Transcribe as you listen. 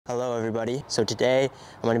Hello everybody. So today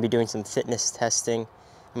I'm going to be doing some fitness testing.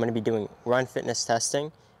 I'm going to be doing run fitness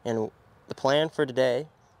testing, and the plan for today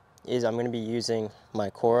is I'm going to be using my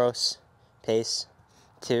Coros Pace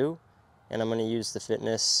 2, and I'm going to use the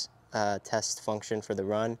fitness test function for the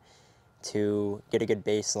run to get a good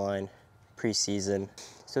baseline pre-season.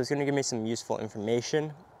 So it's going to give me some useful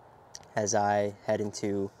information as I head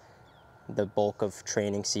into the bulk of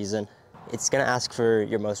training season. It's going to ask for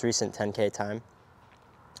your most recent 10K time,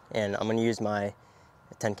 and I'm going to use my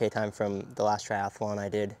 10K time from the last triathlon I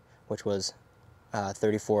did, which was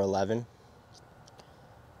 34:11.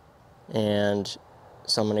 And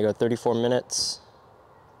so I'm going to go 34 minutes.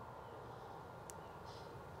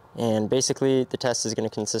 And basically the test is going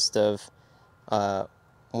to consist of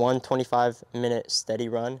one 25-minute steady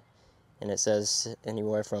run, and it says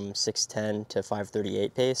anywhere from 6:10 to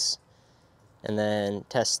 5:38 pace. And then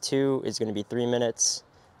test 2 is going to be 3 minutes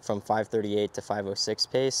from 5:38 to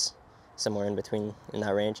 5:06 pace, somewhere in between in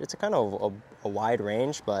that range. It's a kind of a wide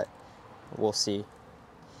range, but we'll see.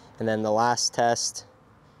 And then the last test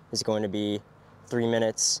is going to be 3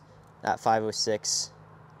 minutes at 5:06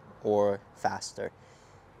 or faster.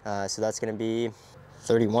 So that's going to be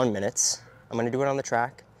 31 minutes. I'm going to do it on the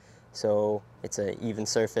track, so it's an even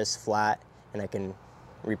surface, flat, and I can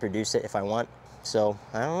reproduce it if I want. So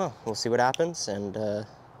I don't know, we'll see what happens, and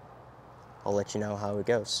I'll let you know how it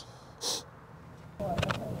goes.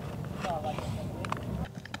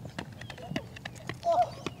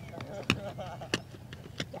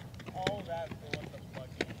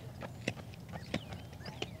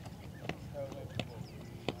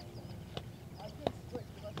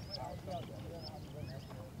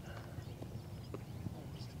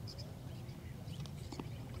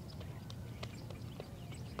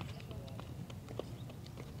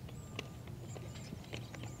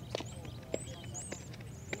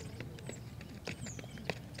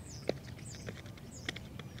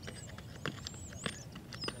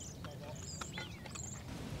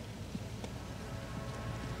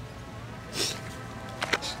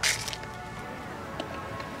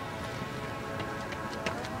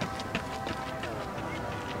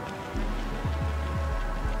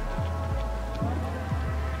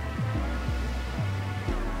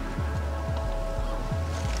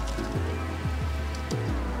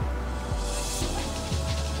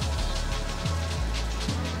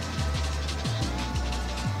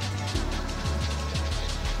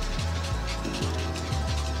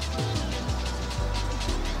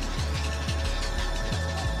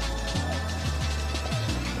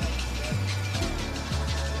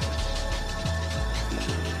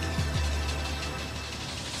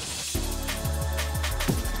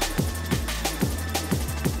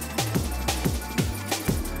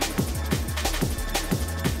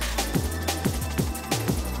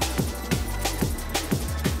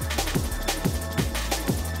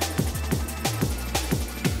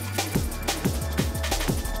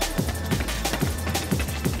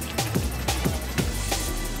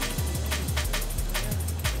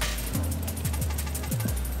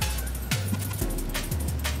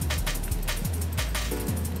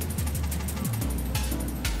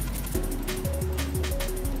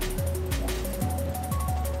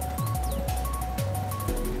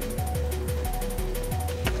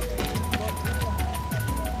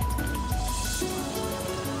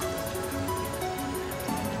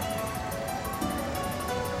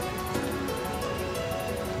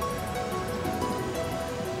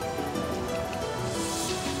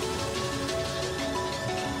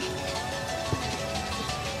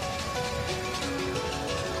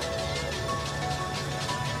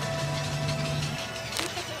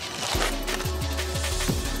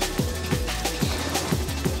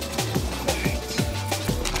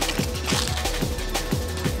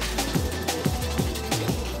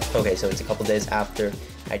 Okay, so it's a couple days after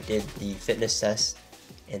I did the fitness test,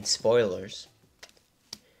 and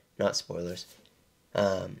not spoilers,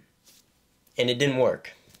 and it didn't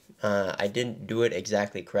work. I didn't do it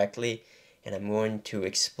exactly correctly, and I'm going to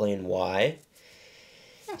explain why.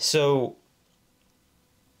 So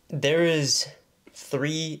there is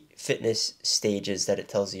 3 fitness stages that it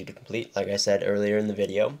tells you to complete, like I said earlier in the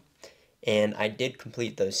video, and I did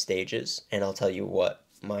complete those stages, and I'll tell you what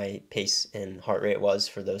my pace and heart rate was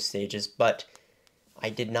for those stages, but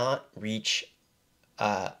I did not reach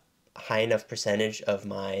a high enough percentage of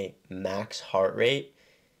my max heart rate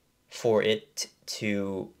for it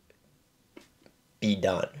to be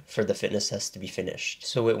done, for the fitness test to be finished.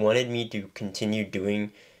 So it wanted me to continue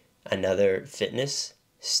doing another fitness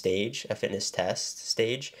stage, a fitness test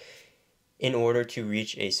stage, in order to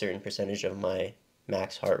reach a certain percentage of my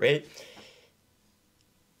max heart rate.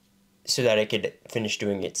 so that it could finish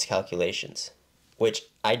doing its calculations, which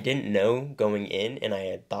I didn't know going in, and I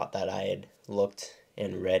had thought that I had looked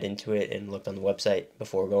and read into it and looked on the website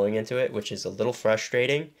before going into it, which is a little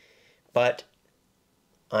frustrating, but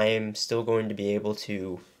I am still going to be able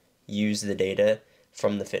to use the data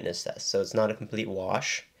from the fitness test. So it's not a complete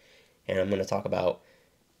wash, and I'm going to talk about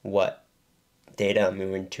what data I'm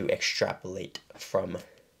going to extrapolate from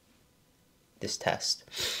this test.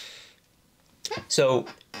 So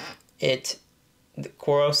the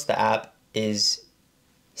Coros, the app, is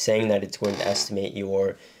saying that it's going to estimate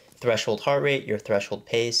your threshold heart rate, your threshold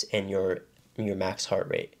pace, and your max heart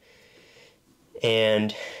rate.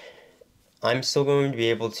 And I'm still going to be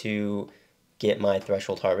able to get my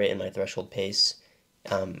threshold heart rate and my threshold pace,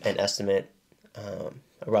 an estimate, a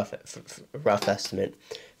rough estimate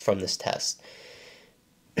from this test.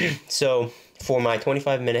 So for my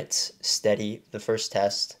 25 minutes steady, the first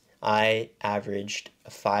test, I averaged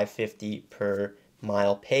a 550 per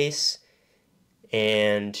mile pace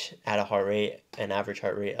and at an average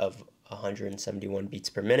heart rate of 171 beats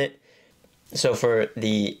per minute. So for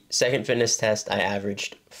the second fitness test, I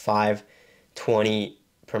averaged 520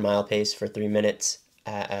 per mile pace for 3 minutes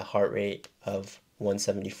at a heart rate of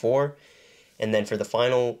 174. And then for the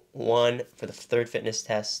final one, for the third fitness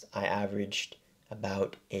test, I averaged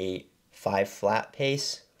about a 5 flat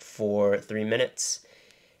pace for 3 minutes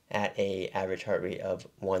at a average heart rate of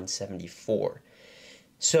 174.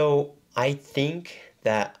 So I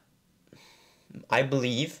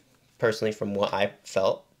believe personally, from what I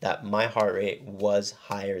felt, that my heart rate was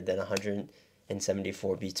higher than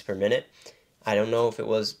 174 beats per minute. I don't know if it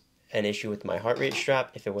was an issue with my heart rate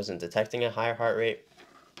strap, if it wasn't detecting a higher heart rate.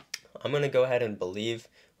 I'm going to go ahead and believe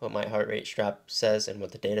what my heart rate strap says and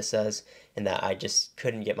what the data says, and that I just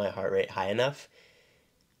couldn't get my heart rate high enough.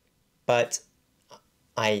 But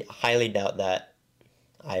I highly doubt that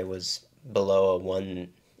I was below a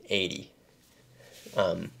 180,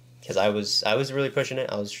 because I was really pushing it.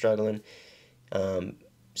 I was struggling.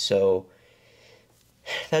 So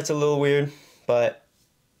that's a little weird, but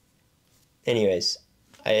anyways,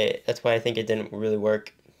 that's why I think it didn't really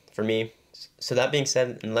work for me. So that being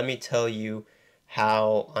said, let me tell you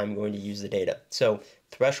how I'm going to use the data. So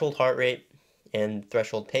threshold heart rate and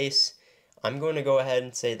threshold pace, I'm going to go ahead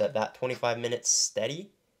and say that that 25 minutes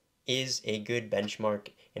steady is a good benchmark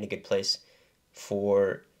and a good place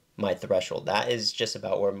for my threshold. That is just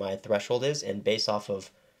about where my threshold is, and based off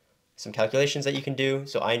of some calculations that you can do.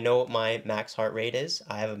 So I know what my max heart rate is.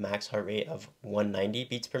 I have a max heart rate of 190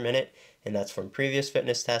 beats per minute, and that's from previous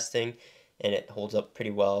fitness testing, and it holds up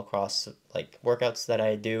pretty well across like workouts that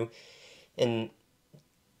I do. And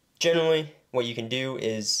generally what you can do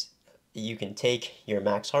is you can take your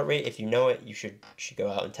max heart rate. If you know it, you should go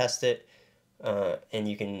out and test it, and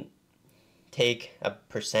you can take a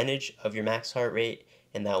percentage of your max heart rate,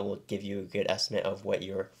 and that will give you a good estimate of what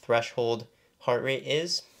your threshold heart rate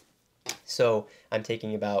is. So I'm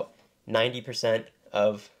taking about 90%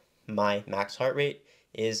 of my max heart rate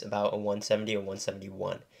is about a 170 or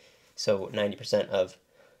 171. So 90% of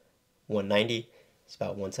 190 is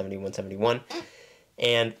about 170, 171.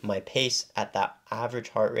 And my pace at that average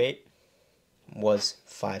heart rate was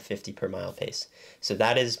 550 per mile pace. So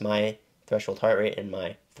that is my threshold heart rate and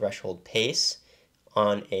my threshold pace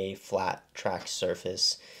on a flat track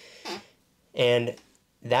surface. And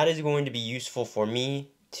that is going to be useful for me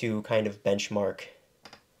to kind of benchmark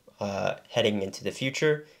heading into the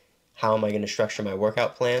future. How am I going to structure my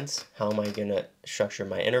workout plans? How am I going to structure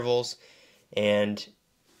my intervals? And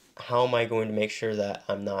how am I going to make sure that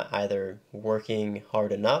I'm not either working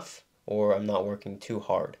hard enough or I'm not working too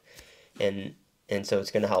hard? And so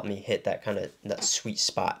it's going to help me hit that kind of that sweet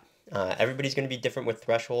spot. Everybody's going to be different with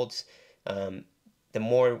thresholds. The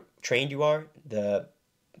more trained you are, the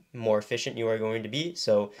more efficient you are going to be.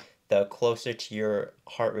 So the closer to your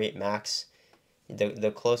heart rate max,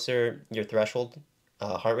 the closer your threshold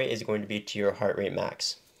heart rate is going to be to your heart rate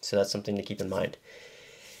max. So that's something to keep in mind.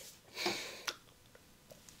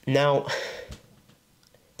 Now,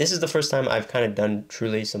 this is the first time I've kind of done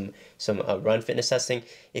truly some run fitness testing.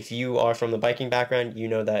 If you are from the biking background, you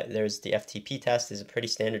know that there's the FTP test. Is a pretty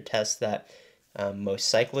standard test that most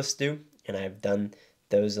cyclists do, and I've done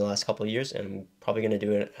those in the last couple of years, and I'm probably going to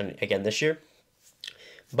do it again this year.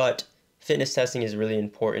 But fitness testing is really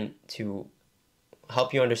important to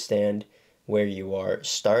help you understand where you are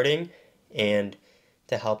starting and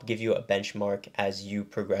to help give you a benchmark as you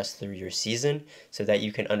progress through your season, so that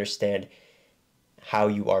you can understand how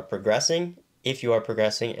you are progressing, if you are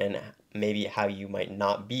progressing, and maybe how you might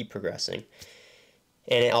not be progressing.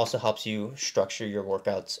 And it also helps you structure your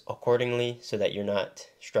workouts accordingly so that you're not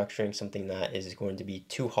structuring something that is going to be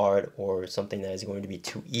too hard or something that is going to be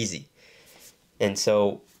too easy. And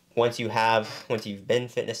so once you've been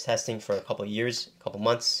fitness testing for a couple years, a couple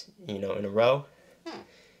months, in a row,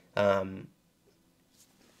 then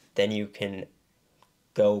you can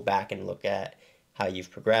go back and look at how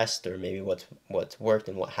you've progressed, or maybe what's worked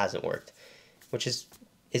and what hasn't worked, which is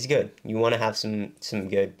good. You want to have some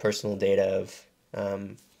good personal data of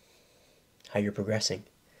how you're progressing.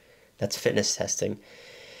 That's fitness testing.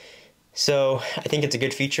 So I think it's a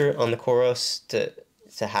good feature on the Coros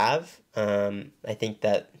to have. I think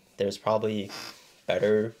that there's probably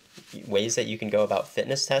better ways that you can go about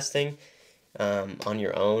fitness testing on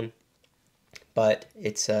your own. But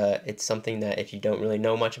it's something that if you don't really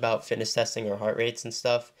know much about fitness testing or heart rates and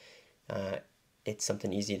stuff, it's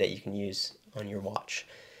something easy that you can use on your watch.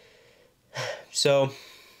 So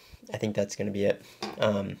I think that's going to be it.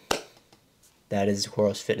 That is the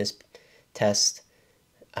Coros fitness test.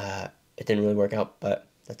 It didn't really work out, but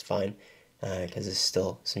that's fine because it's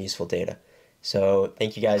still some useful data. So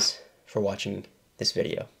thank you guys for watching this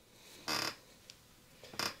video.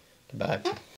 Goodbye.